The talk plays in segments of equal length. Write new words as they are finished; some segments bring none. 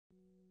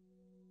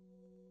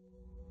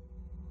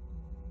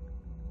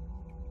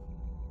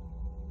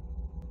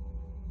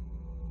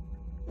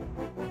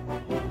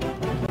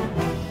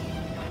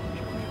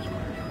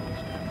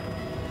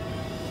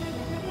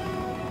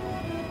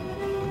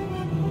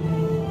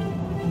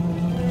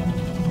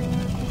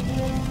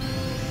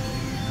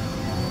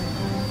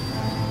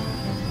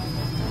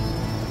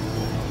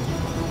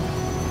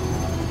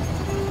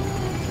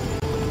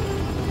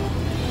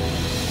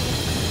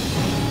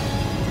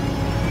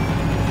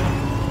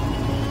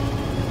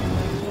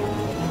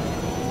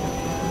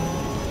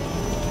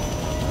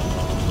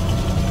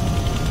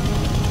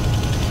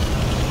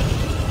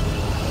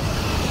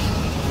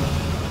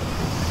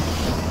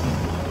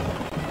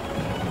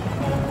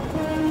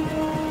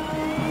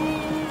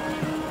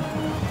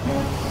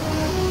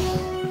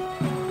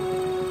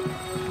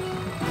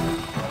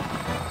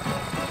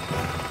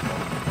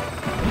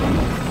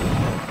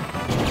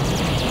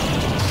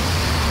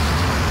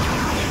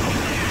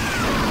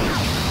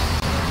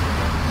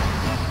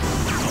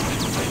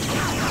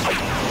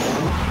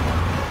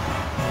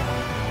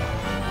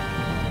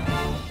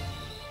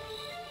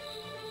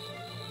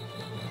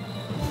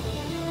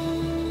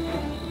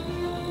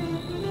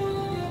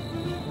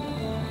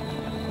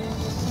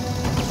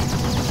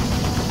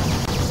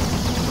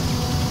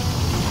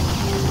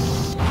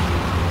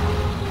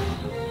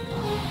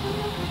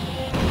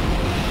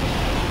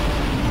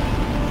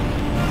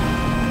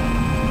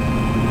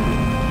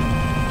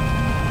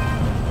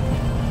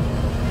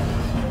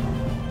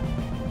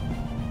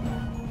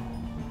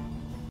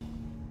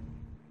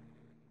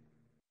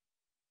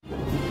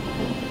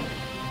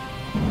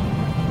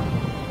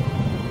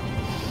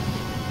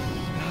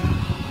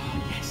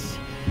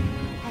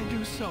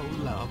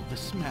the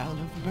smell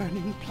of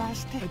burning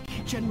plastic.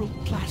 General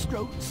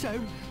Plastro,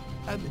 sir.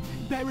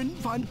 Baron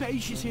von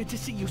Beige is here to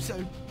see you,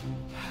 sir.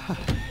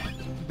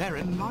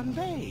 Baron von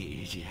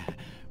Beige.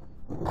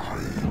 I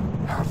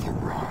have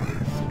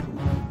arrived.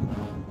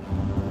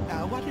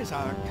 What is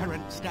our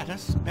current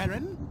status,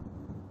 Baron?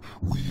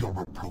 We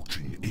are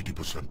approaching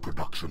 80%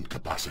 production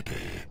capacity.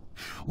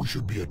 We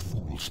should be at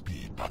full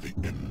speed by the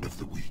end of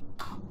the week.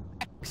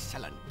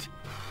 Excellent.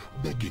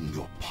 Begging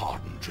your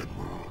pardon,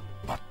 General,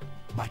 but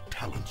my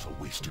talents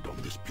are wasted on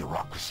this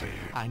bureaucracy.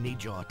 I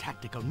need your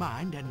tactical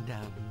mind and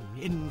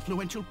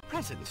influential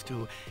presence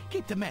to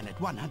keep the men at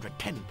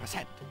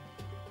 110%.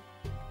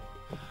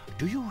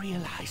 Do you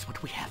realize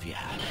what we have here?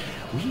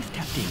 We've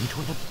tapped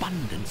into an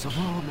abundance of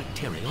raw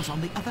materials on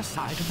the other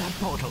side of that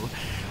portal.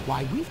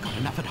 Why, we've got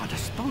enough at our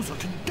disposal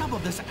to double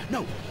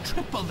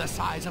triple the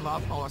size of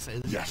our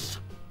forces. Yes,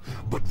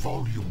 but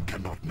volume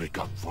cannot make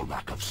up for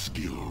lack of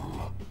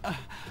skill.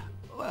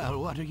 Well,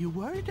 what are you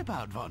worried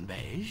about, Von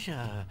Beige?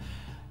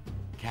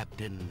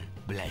 Captain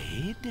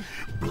Blade?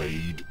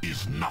 Blade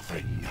is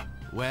nothing.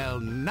 Well,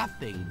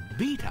 nothing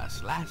beat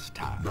us last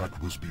time.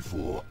 That was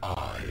before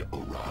I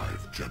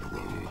arrived,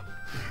 General.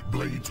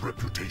 Blade's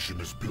reputation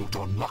is built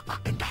on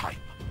luck and hype.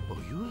 Oh,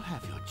 you'll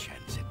have your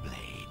chance at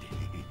Blade.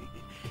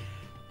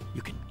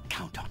 You can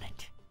count on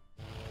it.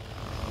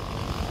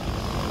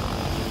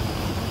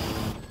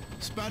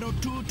 Sparrow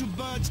 2 to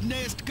Bird's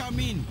Nest, come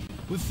in.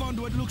 We found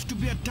what looks to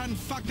be a ton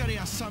factory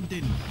or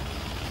something.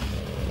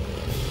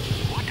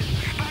 What?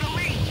 Sparrow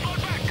me! Fall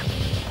back!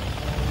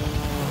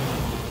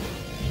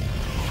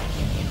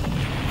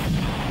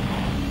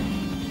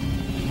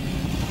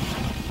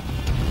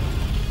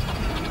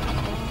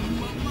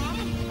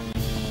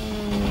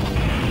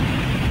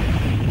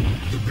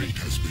 The bait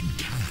has been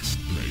cast,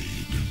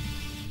 Blade.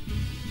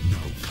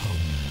 Now come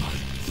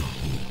bite the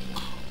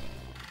hook.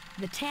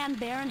 The Tan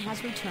Baron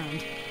has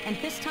returned, and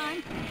this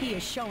time, he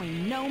is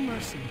showing no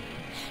mercy.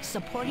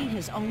 Supporting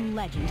his own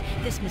legend,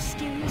 this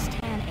mysterious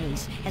Tan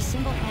Ace has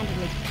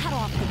single-handedly cut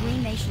off the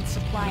Green Nation's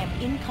supply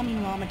of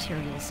incoming raw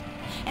materials.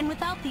 And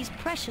without these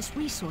precious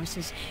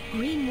resources,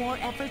 Green War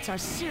efforts are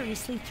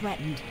seriously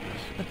threatened.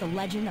 But the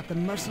legend of the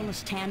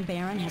merciless Tan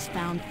Baron has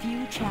found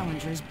few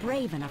challengers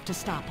brave enough to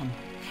stop him.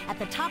 At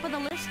the top of the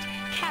list,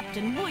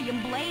 Captain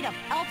William Blade of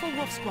Alpha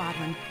Wolf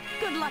Squadron.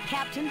 Good luck,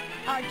 Captain.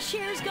 Our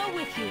cheers go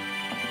with you.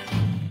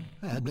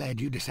 Well, glad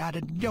you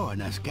decided to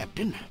join us,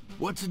 Captain.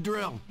 What's the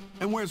drill?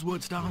 And where's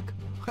Woodstock?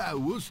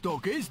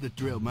 Woodstock is the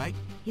drill, mate.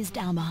 He's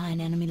down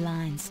behind enemy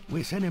lines.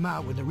 We sent him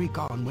out with the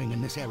recon wing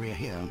in this area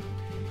here.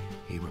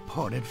 He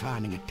reported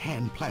finding a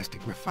tan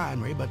plastic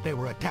refinery, but they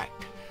were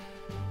attacked.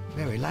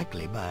 Very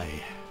likely by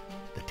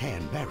the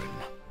Tan Baron.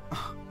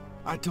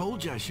 I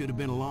told you I should have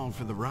been along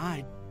for the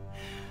ride.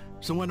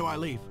 So when do I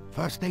leave?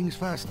 First things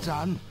first,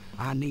 son.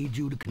 I need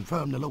you to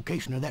confirm the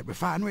location of that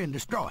refinery and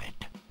destroy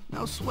it.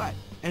 No sweat.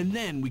 And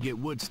then we get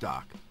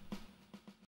Woodstock.